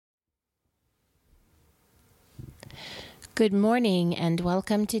Good morning and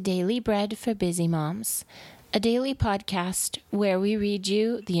welcome to Daily Bread for Busy Moms, a daily podcast where we read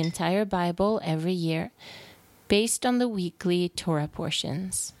you the entire Bible every year based on the weekly Torah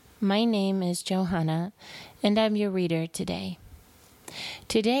portions. My name is Johanna and I'm your reader today.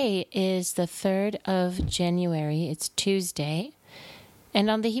 Today is the 3rd of January. It's Tuesday. And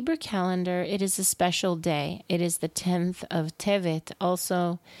on the Hebrew calendar, it is a special day. It is the 10th of Tevet.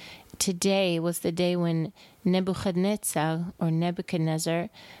 Also, today was the day when Nebuchadnezzar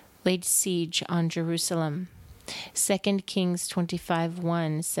laid siege on Jerusalem. 2 Kings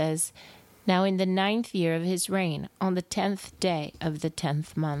 25:1 says, "Now in the 9th year of his reign, on the 10th day of the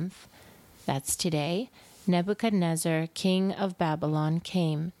 10th month," that's today, "Nebuchadnezzar, king of Babylon,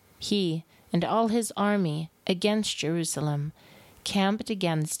 came, he and all his army, against Jerusalem, camped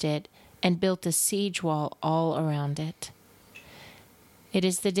against it, and built a siege wall all around it." It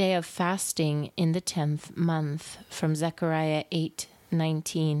is the day of fasting in the 10th month, from Zechariah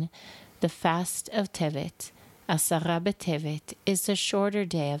 8:19. The fast of Tevet, Asara B'Tevet, is the shorter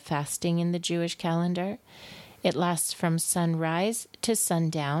day of fasting in the Jewish calendar. It lasts from sunrise to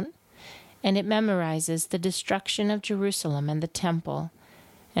sundown, and it memorizes the destruction of Jerusalem and the temple,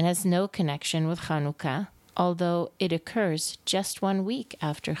 and has no connection with Chanukah, although it occurs just 1 week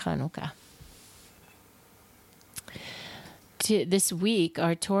after Chanukah. This week,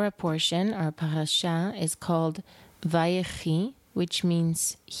 our Torah portion, our parasha, is called Vayechi, which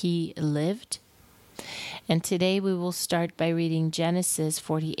means he lived. And today we will start by reading Genesis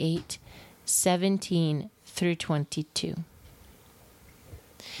 48:17 through 22.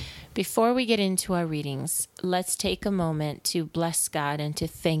 Before we get into our readings, let's take a moment to bless God and to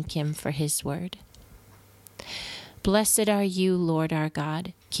thank Him for His word. Blessed are you, Lord our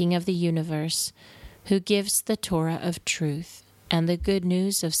God, King of the universe, who gives the Torah of truth and the good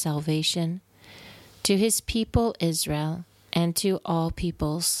news of salvation to His people Israel and to all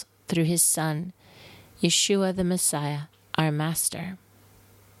peoples through His Son, Yeshua the Messiah, our Master.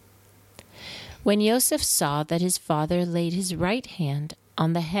 When Yosef saw that his father laid his right hand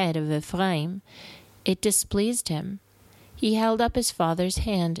on the head of Ephraim, it displeased him. He held up his father's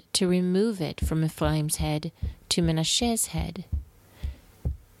hand to remove it from Ephraim's head to Menashe's head.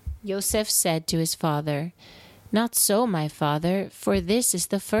 Yosef said to his father, "Not so, my father, for this is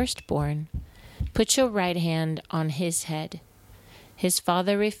the firstborn. Put your right hand on his head." His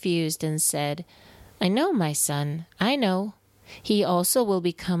father refused and said, "I know, my son, I know. He also will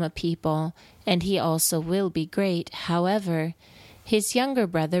become a people, and he also will be great. However, his younger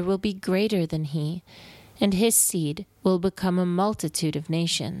brother will be greater than he, and his seed will become a multitude of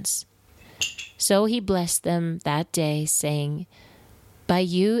nations." So he blessed them that day, saying, "By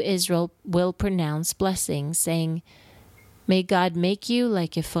you Israel will pronounce blessing, saying, 'May God make you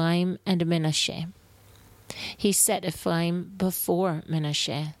like Ephraim and Menashe.'" He set Ephraim before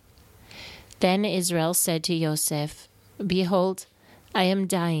Menashe. Then Israel said to Yosef, "Behold, I am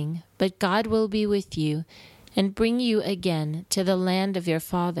dying, but God will be with you and bring you again to the land of your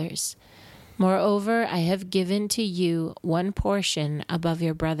fathers. Moreover, I have given to you one portion above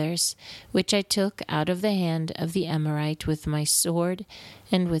your brothers, which I took out of the hand of the Amorite with my sword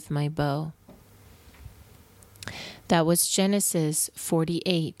and with my bow." That was Genesis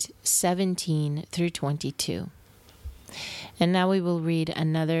 48:17 through 22. And now we will read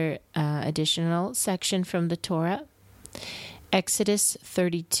another additional section from the Torah, Exodus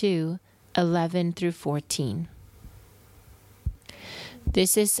 32:11 through 14.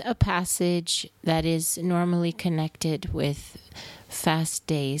 This is a passage that is normally connected with fast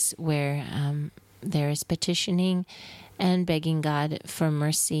days where there is petitioning and begging God for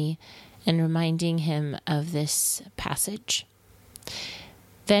mercy and reminding Him of this passage.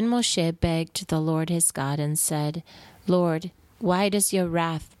 Then Moshe begged the Lord his God and said, "Lord, why does your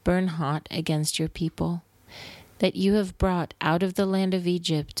wrath burn hot against your people, that you have brought out of the land of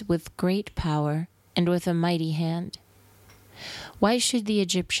Egypt with great power and with a mighty hand? Why should the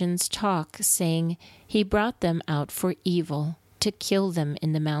Egyptians talk, saying, 'He brought them out for evil, to kill them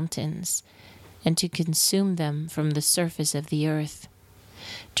in the mountains, and to consume them from the surface of the earth'?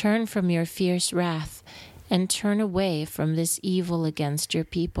 Turn from your fierce wrath, and turn away from this evil against your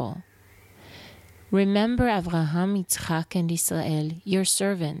people. Remember Avraham, Yitzchak, and Israel, your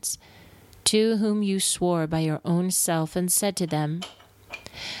servants, to whom you swore by your own self and said to them,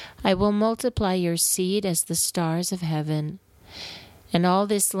 'I will multiply your seed as the stars of heaven, and all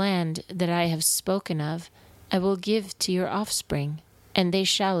this land that I have spoken of I will give to your offspring, and they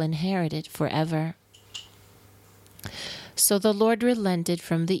shall inherit it forever.' So the Lord relented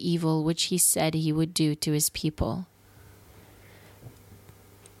from the evil which He said He would do to His people.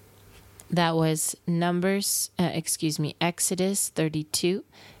 That was Exodus 32,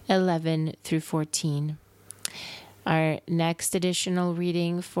 11 through 14. Our next additional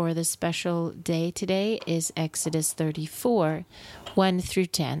reading for the special day today is Exodus 34, 1 through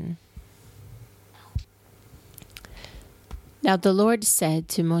 10. Now the Lord said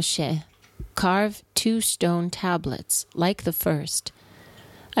to Moshe, "Carve 2 stone tablets like the first.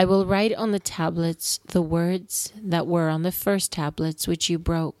 I will write on the tablets the words that were on the first tablets which you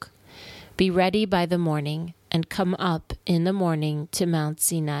broke. Be ready by the morning, and come up in the morning to Mount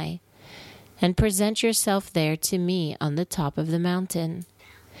Sinai, and present yourself there to me on the top of the mountain.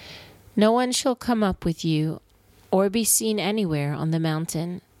 No one shall come up with you or be seen anywhere on the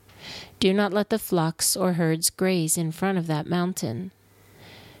mountain. Do not let the flocks or herds graze in front of that mountain."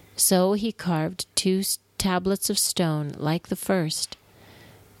 So he carved 2 tablets of stone like the first.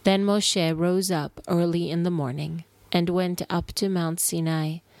 Then Moshe rose up early in the morning and went up to Mount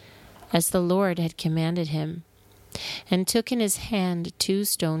Sinai, as the Lord had commanded him, and took in his hand 2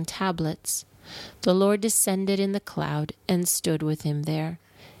 stone tablets. The Lord descended in the cloud and stood with him there,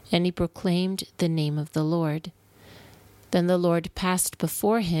 and he proclaimed the name of the Lord. Then the Lord passed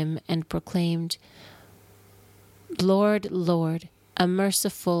before him and proclaimed, "Lord, Lord, a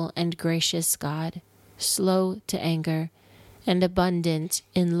merciful and gracious God, slow to anger, and abundant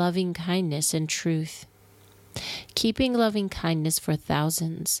in loving kindness and truth, keeping loving kindness for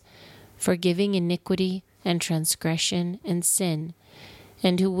thousands, forgiving iniquity and transgression and sin,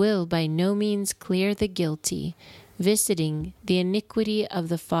 and who will by no means clear the guilty, visiting the iniquity of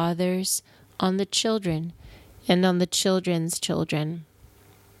the fathers on the children and on the children's children,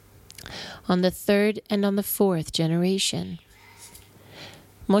 on the 3rd and on the 4th generation."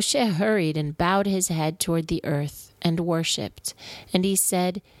 Moshe hurried and bowed his head toward the earth and worshipped. And he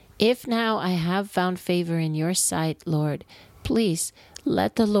said, "If now I have found favor in your sight, Lord, please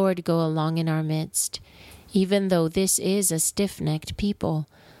let the Lord go along in our midst. Even though this is a stiff-necked people,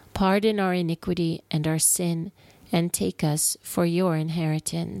 pardon our iniquity and our sin, and take us for your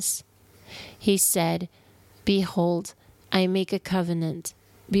inheritance." He said, "Behold, I make a covenant.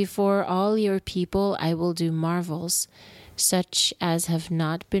 Before all your people I will do marvels, such as have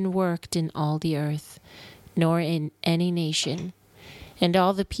not been worked in all the earth, nor in any nation. And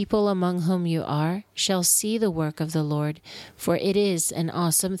all the people among whom you are shall see the work of the Lord, for it is an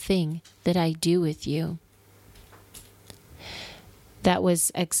awesome thing that I do with you." That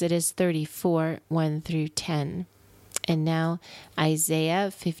was Exodus 34, 1 through 10. And now Isaiah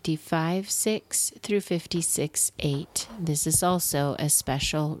 55, 6 through 56, 8. This is also a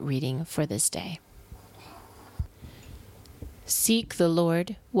special reading for this day. Seek the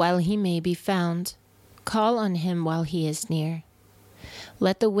Lord while he may be found. Call on him while he is near.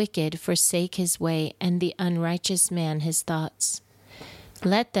 Let the wicked forsake his way, and the unrighteous man his thoughts.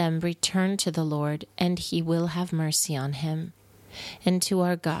 Let them return to the Lord, and he will have mercy on him, and to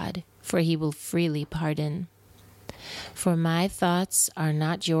our God, for he will freely pardon. For my thoughts are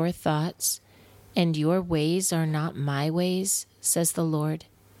not your thoughts, and your ways are not my ways, says the Lord.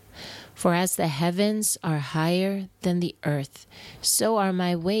 For as the heavens are higher than the earth, so are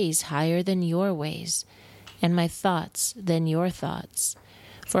my ways higher than your ways, and my thoughts than your thoughts.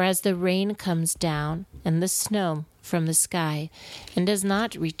 For as the rain comes down and the snow from the sky, and does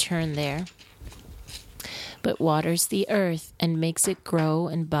not return there, but waters the earth and makes it grow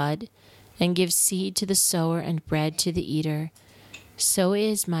and bud, and gives seed to the sower and bread to the eater, so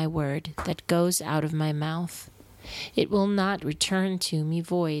is my word that goes out of my mouth. It will not return to me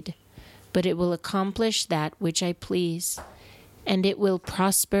void, but it will accomplish that which I please, and it will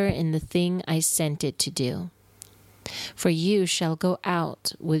prosper in the thing I sent it to do. For you shall go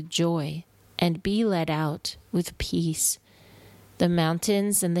out with joy, and be led out with peace. The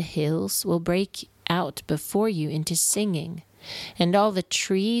mountains and the hills will break out before you into singing, and all the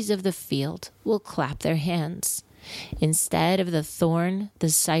trees of the field will clap their hands. Instead of the thorn, the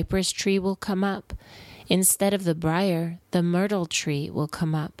cypress tree will come up. Instead of the briar, the myrtle tree will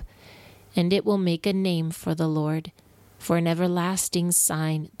come up. And it will make a name for the Lord, for an everlasting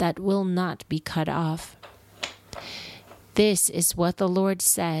sign that will not be cut off. This is what the Lord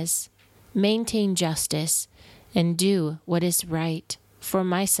says: maintain justice and do what is right, for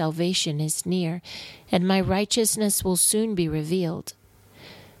my salvation is near, and my righteousness will soon be revealed.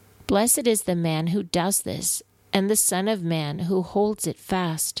 Blessed is the man who does this, and the Son of Man who holds it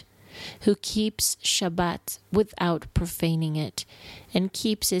fast, who keeps Shabbat without profaning it, and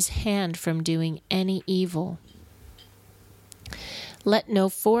keeps his hand from doing any evil. Let no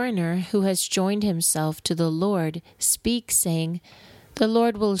foreigner who has joined himself to the Lord speak, saying, "The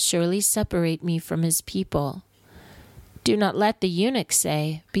Lord will surely separate me from his people." Do not let the eunuch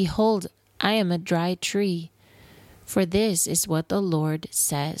say, "Behold, I am a dry tree. For this is what the Lord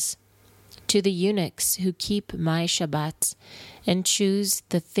says. To the eunuchs who keep my Shabbats, and choose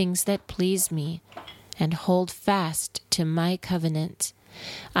the things that please me, and hold fast to my covenant,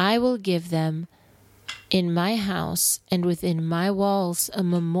 I will give them in my house and within my walls a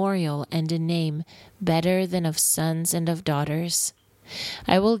memorial and a name better than of sons and of daughters.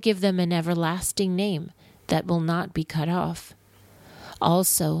 I will give them an everlasting name that will not be cut off.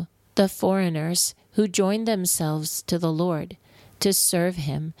 Also, the foreigners who join themselves to the Lord, to serve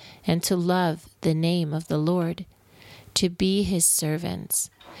him and to love the name of the Lord, to be his servants,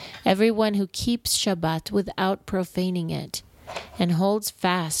 everyone who keeps Shabbat without profaning it, and holds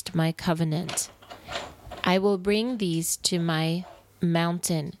fast my covenant. I will bring these to my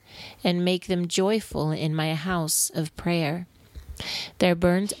mountain and make them joyful in my house of prayer. Their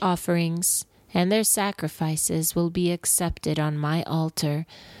burnt offerings and their sacrifices will be accepted on my altar,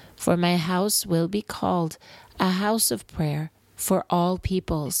 for my house will be called a house of prayer for all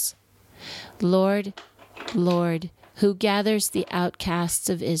peoples. Lord, Lord, who gathers the outcasts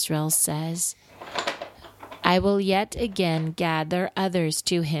of Israel, says, I will yet again gather others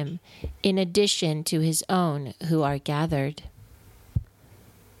to him, in addition to his own who are gathered.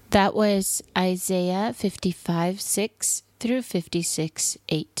 That was Isaiah 55:6 through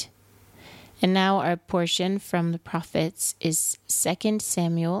 56:8. And now our portion from the prophets is 2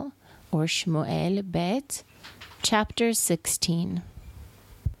 Samuel, or Shmuel Bet, chapter 16.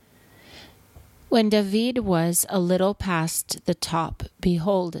 When David was a little past the top,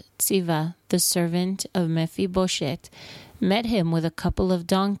 behold, Ziva, the servant of Mephibosheth, met him with a couple of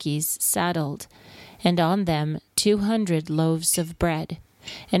donkeys saddled, and on them 200 loaves of bread,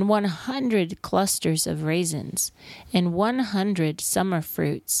 and 100 clusters of raisins, and 100 summer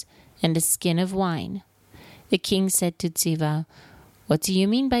fruits, and a skin of wine. The king said to Ziva, What do you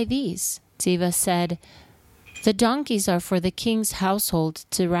mean by these? Ziva said, The donkeys are for the king's household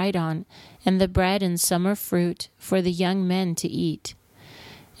to ride on, and the bread and summer fruit for the young men to eat,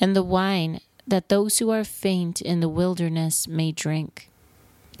 and the wine that those who are faint in the wilderness may drink.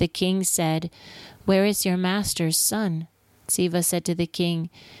 The king said, Where is your master's son? Ziva said to the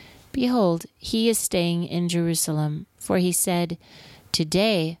king, Behold, he is staying in Jerusalem, for he said,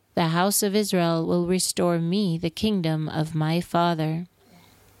 Today the house of Israel will restore me the kingdom of my father.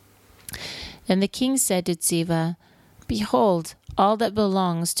 Then the king said to Ziva, Behold, all that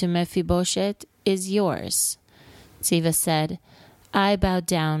belongs to Mephibosheth is yours. Ziva said, I bow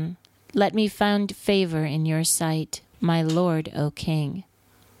down. Let me find favor in your sight, my lord, O king.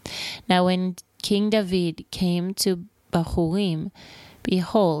 Now when King David came to Bahurim,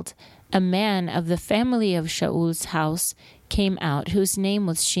 behold, a man of the family of Shaul's house came out, whose name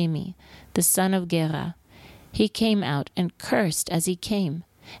was Shimi, the son of Gera. He came out and cursed as he came,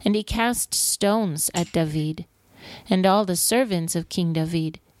 and he cast stones at David. And all the servants of King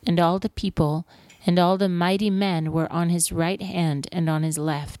David, and all the people, and all the mighty men were on his right hand and on his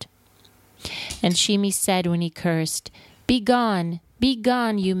left. And Shimi said when he cursed, Begone,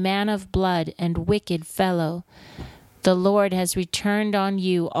 you man of blood and wicked fellow. The Lord has returned on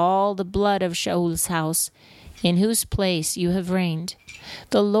you all the blood of Shaul's house, in whose place you have reigned.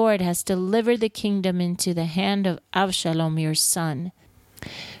 The Lord has delivered the kingdom into the hand of Avshalom your son.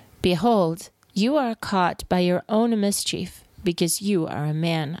 Behold, you are caught by your own mischief, because you are a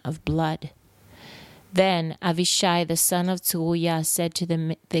man of blood. Then Avishai the son of Zeruiah said to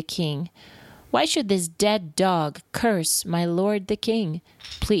the king, Why should this dead dog curse my lord the king?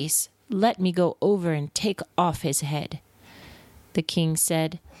 Please, let me go over and take off his head. The king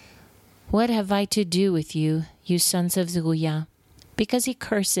said, What have I to do with you, you sons of Zeruiah? Because he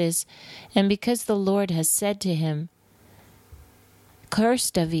curses, and because the Lord has said to him,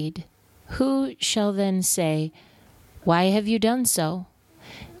 Curse David. Who shall then say, Why have you done so?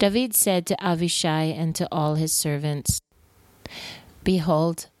 David said to Avishai and to all his servants,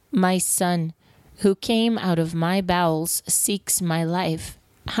 Behold, my son, who came out of my bowels, seeks my life.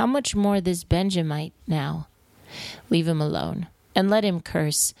 How much more this Benjamite now? Leave him alone, and let him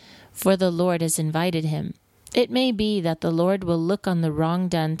curse, for the Lord has invited him. It may be that the Lord will look on the wrong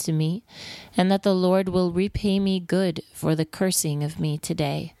done to me, and that the Lord will repay me good for the cursing of me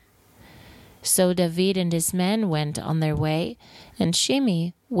today. So David and his men went on their way, and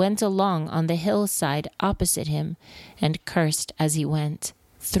Shimi went along on the hillside opposite him, and cursed as he went,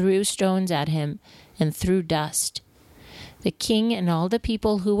 threw stones at him, and threw dust. The king and all the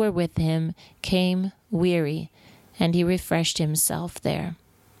people who were with him came weary, and he refreshed himself there.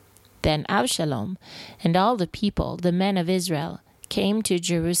 Then Avshalom and all the people, the men of Israel, came to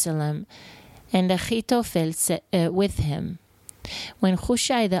Jerusalem, and Achitophel with him. When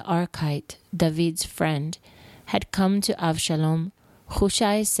Hushai the Archite, David's friend, had come to Avshalom,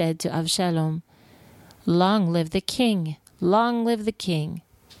 Hushai said to Avshalom, "Long live the king! Long live the king!"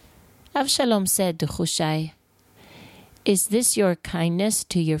 Avshalom said to Hushai, "Is this your kindness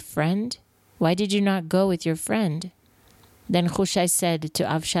to your friend? Why did you not go with your friend?" Then Hushai said to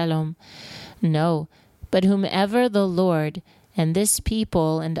Avshalom, "No, but whomever the Lord and this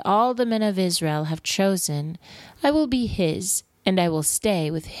people and all the men of Israel have chosen, I will be his, and I will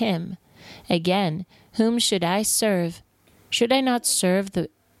stay with him. Again, whom should I serve? Should I not serve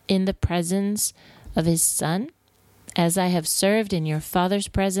in the presence of his son? As I have served in your father's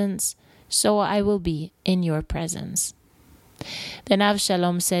presence, so I will be in your presence." Then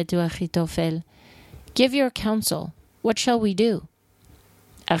Avshalom said to Achitophel, "Give your counsel. What shall we do?"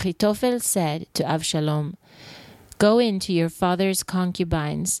 Achitophel said to Avshalom, "Go into your father's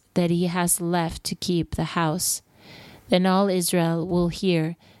concubines that he has left to keep the house. Then all Israel will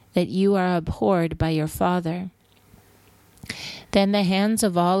hear that you are abhorred by your father. Then the hands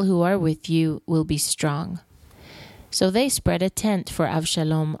of all who are with you will be strong." So they spread a tent for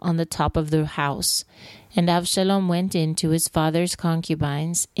Avshalom on the top of the house, and Avshalom went into his father's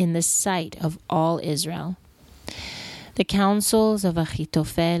concubines in the sight of all Israel. The counsels of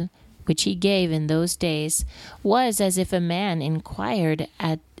Achitophel, which he gave in those days, was as if a man inquired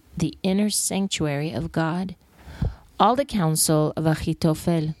at the inner sanctuary of God. All the counsel of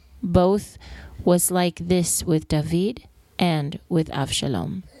Achitophel, both was like this with David and with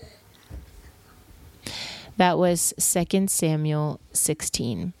Avshalom. That was 2 Samuel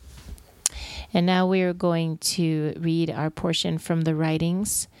 16. And now we are going to read our portion from the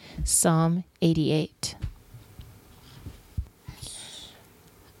writings, Psalm 88.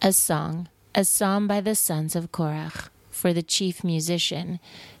 A song by the sons of Korach, for the chief musician,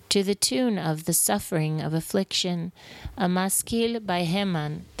 to the tune of the suffering of affliction, a maskil by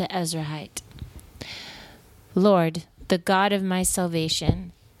Heman the Ezrahite. Lord, the God of my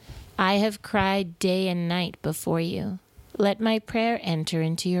salvation, I have cried day and night before you. Let my prayer enter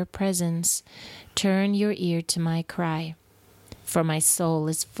into your presence. Turn your ear to my cry. For my soul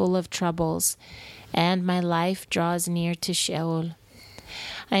is full of troubles, and my life draws near to Sheol.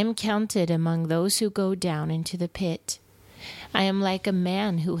 I am counted among those who go down into the pit. I am like a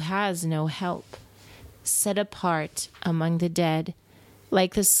man who has no help, set apart among the dead,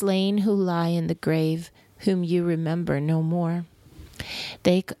 like the slain who lie in the grave, whom you remember no more.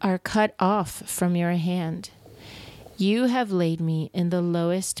 They are cut off from your hand. You have laid me in the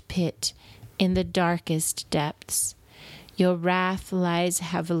lowest pit, in the darkest depths. Your wrath lies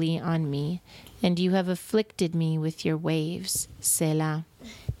heavily on me, and you have afflicted me with your waves. Selah.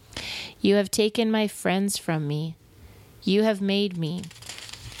 You have taken my friends from me. You have made me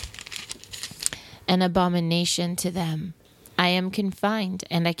an abomination to them. I am confined,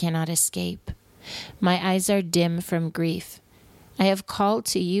 and I cannot escape. My eyes are dim from grief. I have called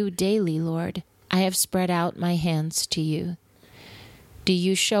to you daily, Lord. I have spread out my hands to you. Do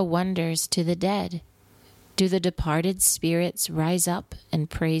you show wonders to the dead? Do the departed spirits rise up and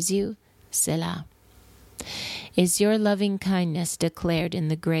praise you? Selah. Is your loving kindness declared in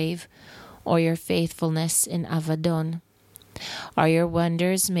the grave, or your faithfulness in Avadon? Are your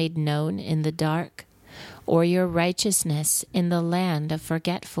wonders made known in the dark, or your righteousness in the land of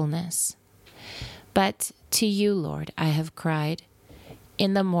forgetfulness? But to you, Lord, I have cried.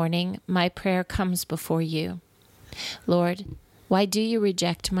 In the morning my prayer comes before you. Lord, why do you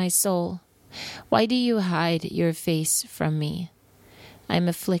reject my soul? Why do you hide your face from me? I am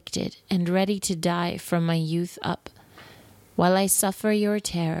afflicted and ready to die from my youth up. While I suffer your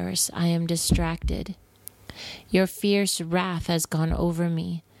terrors, I am distracted. Your fierce wrath has gone over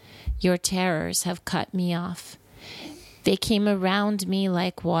me. Your terrors have cut me off. They came around me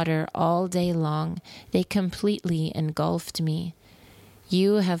like water all day long. They completely engulfed me.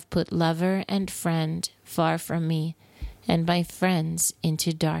 You have put lover and friend far from me, and my friends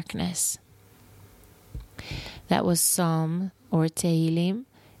into darkness. That was Psalm or Tehillim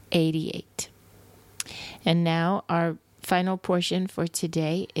 88. And now our final portion for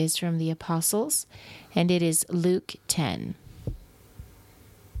today is from the Apostles, and it is Luke 10.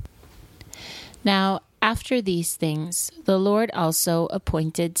 Now, after these things, the Lord also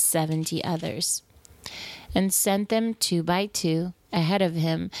appointed 70 others, and sent them 2 by 2 ahead of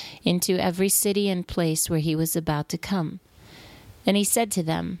him into every city and place where he was about to come. Then he said to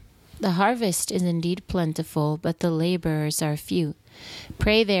them, The harvest is indeed plentiful, but the laborers are few.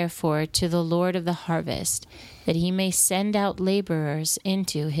 Pray therefore to the Lord of the harvest, that he may send out laborers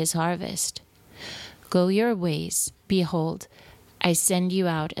into his harvest. Go your ways. Behold, I send you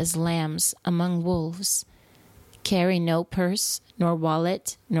out as lambs among wolves. Carry no purse, nor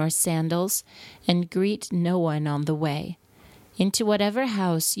wallet, nor sandals, and greet no one on the way. Into whatever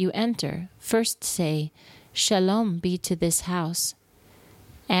house you enter, first say, Shalom be to this house.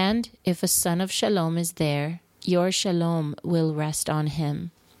 And if a son of Shalom is there, your Shalom will rest on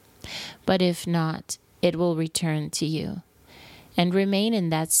him. But if not, it will return to you. And remain in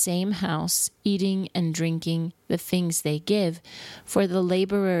that same house, eating and drinking the things they give, for the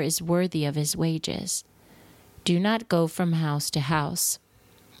laborer is worthy of his wages. Do not go from house to house.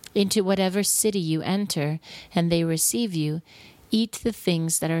 Into whatever city you enter, and they receive you, eat the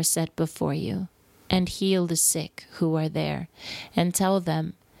things that are set before you, and heal the sick who are there, and tell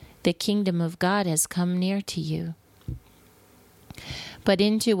them, the kingdom of God has come near to you. But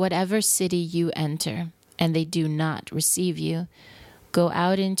into whatever city you enter, and they do not receive you, go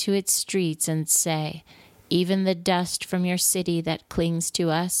out into its streets and say, even the dust from your city that clings to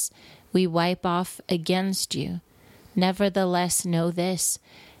us, we wipe off against you. Nevertheless, know this,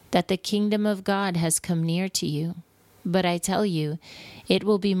 that the kingdom of God has come near to you. But I tell you, it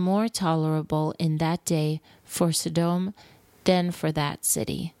will be more tolerable in that day for Sodom than for that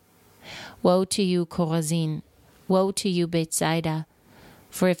city. Woe to you, Chorazin! Woe to you, Bethsaida!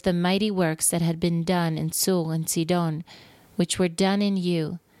 For if the mighty works that had been done in Sul and Sidon, which were done in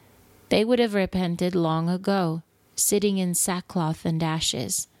you, they would have repented long ago, sitting in sackcloth and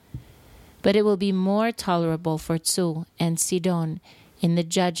ashes. But it will be more tolerable for Sul and Sidon in the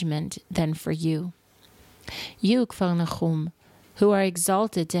judgment than for you. You, Kfar Nahum, who are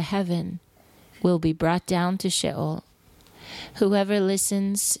exalted to heaven, will be brought down to Sheol. Whoever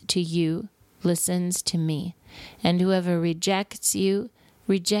listens to you listens to me, and whoever rejects you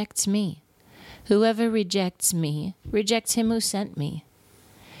rejects me. Whoever rejects me rejects him who sent me.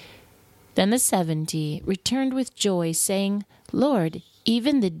 Then the 70 returned with joy, saying, Lord,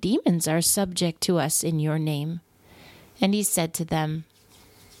 even the demons are subject to us in your name. And he said to them,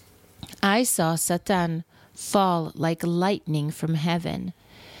 I saw Satan fall like lightning from heaven.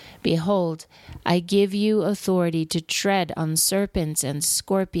 Behold, I give you authority to tread on serpents and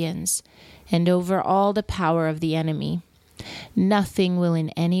scorpions, and over all the power of the enemy. Nothing will in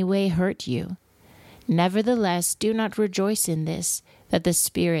any way hurt you. Nevertheless, do not rejoice in this, that the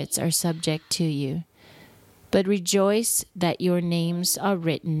spirits are subject to you, but rejoice that your names are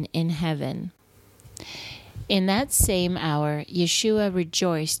written in heaven. In that same hour, Yeshua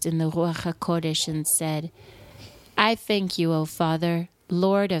rejoiced in the Ruach HaKodesh and said, I thank you, O Father,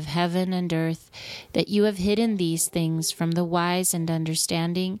 Lord of heaven and earth, that you have hidden these things from the wise and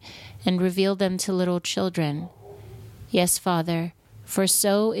understanding and revealed them to little children. Yes, Father, for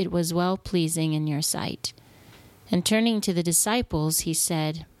so it was well-pleasing in your sight. And turning to the disciples, he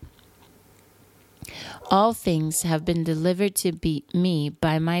said, All things have been delivered to me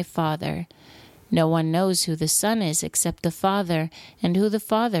by my Father. No one knows who the Son is except the Father, and who the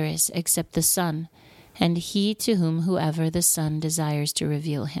Father is except the Son, and he to whom whoever the Son desires to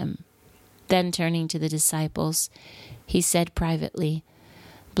reveal him. Then turning to the disciples, he said privately,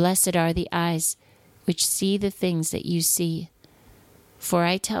 Blessed are the eyes which see the things that you see. For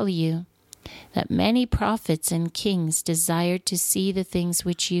I tell you that many prophets and kings desired to see the things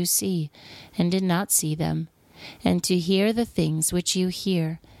which you see, and did not see them, and to hear the things which you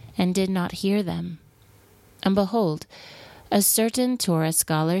hear, and did not hear them. And behold, a certain Torah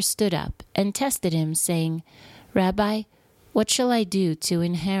scholar stood up and tested him, saying, Rabbi, what shall I do to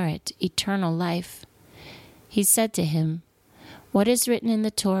inherit eternal life? He said to him, What is written in the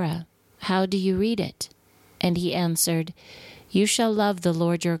Torah? How do you read it? And he answered, You shall love the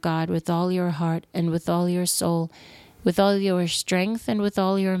Lord your God with all your heart and with all your soul, with all your strength and with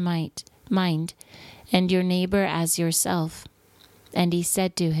all your mind, and your neighbor as yourself. And he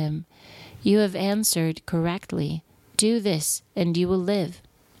said to him, You have answered correctly. Do this, and you will live.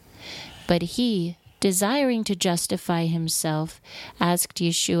 But he, desiring to justify himself, asked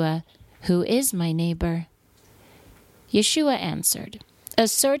Yeshua, Who is my neighbor? Yeshua answered, A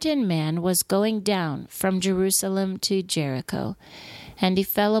certain man was going down from Jerusalem to Jericho, and he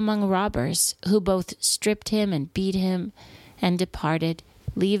fell among robbers, who both stripped him and beat him, and departed,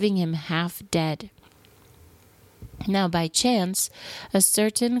 leaving him half dead. Now by chance, a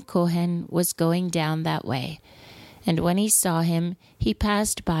certain Kohen was going down that way, and when he saw him, he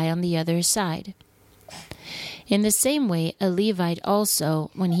passed by on the other side. In the same way, a Levite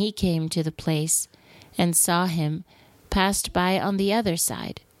also, when he came to the place and saw him, passed by on the other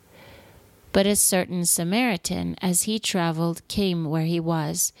side. But a certain Samaritan, as he traveled, came where he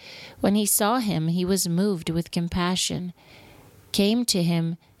was. When he saw him, he was moved with compassion, came to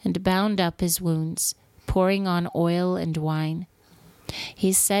him, and bound up his wounds, pouring on oil and wine.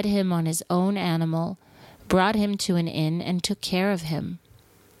 He set him on his own animal, brought him to an inn, and took care of him.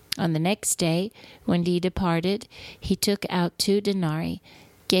 On the next day, when he departed, he took out 2 denarii,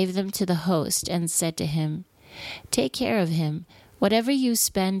 gave them to the host, and said to him, "Take care of him. Whatever you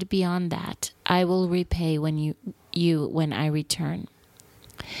spend beyond that, I will repay when I return."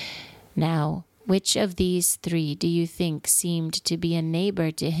 Now, which of these 3 do you think seemed to be a neighbor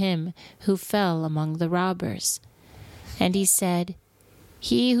to him who fell among the robbers? And he said,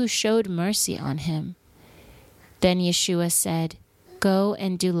 "He who showed mercy on him." Then Yeshua said, "Go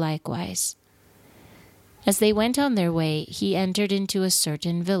and do likewise." As they went on their way, he entered into a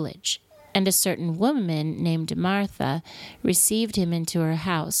certain village, and a certain woman named Martha received him into her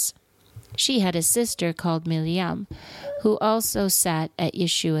house. She had a sister called Miriam, who also sat at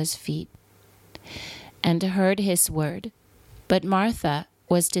Yeshua's feet and heard his word. But Martha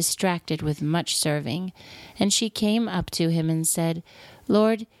was distracted with much serving, and she came up to him and said,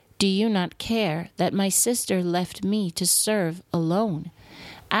 "Lord, do you not care that my sister left me to serve alone?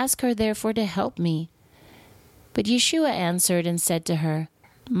 Ask her therefore to help me." But Yeshua answered and said to her,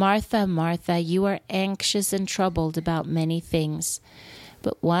 "Martha, Martha, you are anxious and troubled about many things,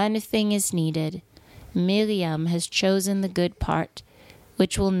 but one thing is needed. Miriam has chosen the good part,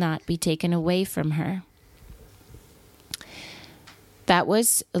 which will not be taken away from her." That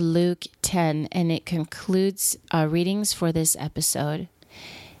was Luke 10, and it concludes our readings for this episode.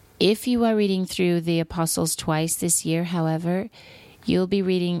 If you are reading through the Apostles twice this year, however, you'll be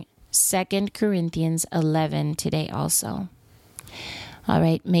reading 2 Corinthians 11 today also. All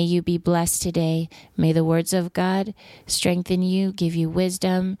right, may you be blessed today. May the words of God strengthen you, give you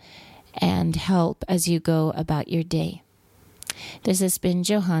wisdom, and help as you go about your day. This has been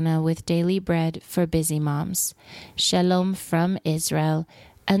Johanna with Daily Bread for Busy Moms. Shalom from Israel.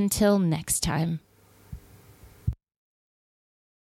 Until next time.